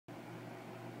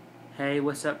Hey,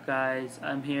 what's up, guys?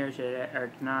 I'm here today,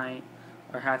 or tonight,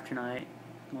 or half tonight.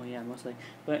 Well, yeah, mostly.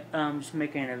 But just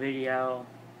making a video.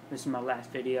 This is my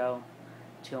last video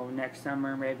till next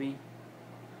summer, maybe.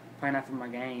 Probably not for my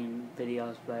game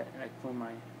videos, but like for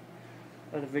my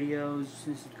other videos.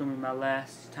 This is gonna be my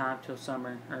last time till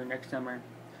summer or next summer.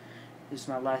 This is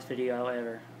my last video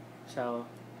ever. So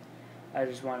I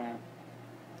just wanna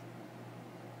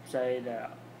say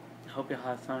that I hope y'all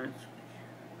have fun at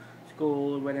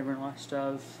school, whatever, and all that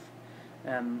stuff.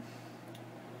 Um,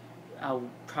 I'll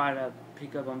try to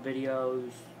pick up on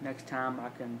videos next time I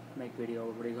can make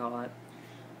videos, what do you call it.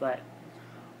 But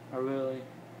I really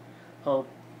hope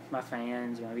my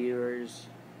fans, my viewers,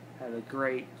 have a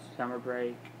great summer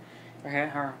break. I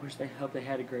hope they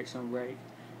had a great summer break,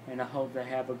 and I hope they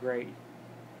have a great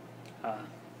uh,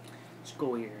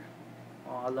 school year.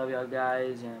 Well, I love y'all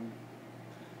guys, and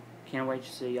can't wait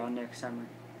to see y'all next summer.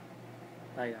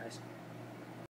 Bye, guys.